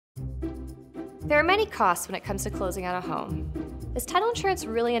There are many costs when it comes to closing on a home. Is title insurance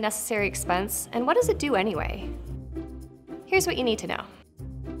really a necessary expense, and what does it do anyway? Here's what you need to know.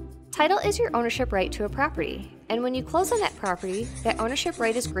 Title is your ownership right to a property, and when you close on that property, that ownership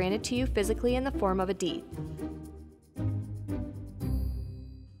right is granted to you physically in the form of a deed.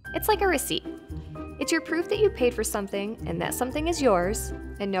 It's like a receipt. It's your proof that you paid for something and that something is yours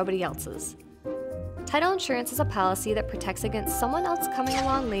and nobody else's. Title insurance is a policy that protects against someone else coming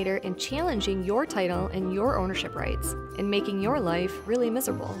along later and challenging your title and your ownership rights and making your life really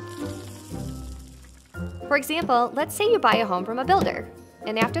miserable. For example, let's say you buy a home from a builder,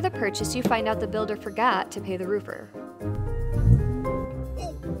 and after the purchase you find out the builder forgot to pay the roofer.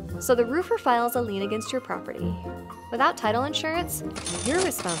 So the roofer files a lien against your property. Without title insurance, you're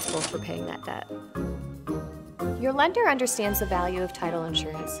responsible for paying that debt. Your lender understands the value of title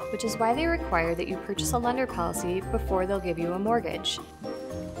insurance, which is why they require that you purchase a lender policy before they'll give you a mortgage.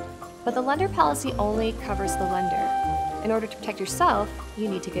 But the lender policy only covers the lender. In order to protect yourself, you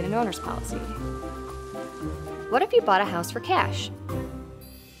need to get an owner's policy. What if you bought a house for cash?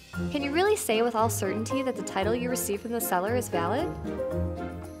 Can you really say with all certainty that the title you received from the seller is valid?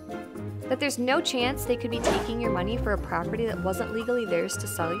 That there's no chance they could be taking your money for a property that wasn't legally theirs to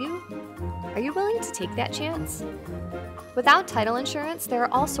sell you? Are you willing to take that chance? Without title insurance, there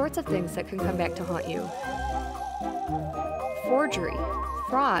are all sorts of things that can come back to haunt you. Forgery,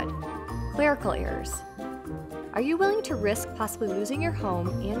 fraud, clerical errors. Are you willing to risk possibly losing your home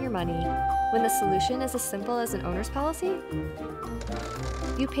and your money when the solution is as simple as an owner's policy?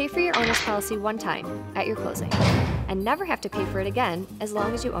 You pay for your owner's policy one time at your closing and never have to pay for it again as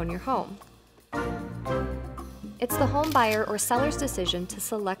long as you own your home. It's the home buyer or seller's decision to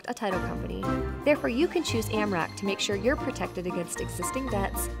select a title company. Therefore, you can choose Amrock to make sure you're protected against existing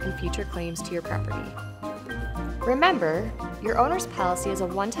debts and future claims to your property. Remember, your owner's policy is a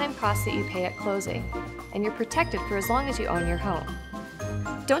one-time cost that you pay at closing, and you're protected for as long as you own your home.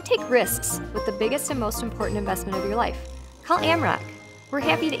 Don't take risks with the biggest and most important investment of your life. Call Amrock. We're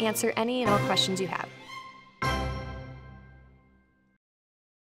happy to answer any and all questions you have.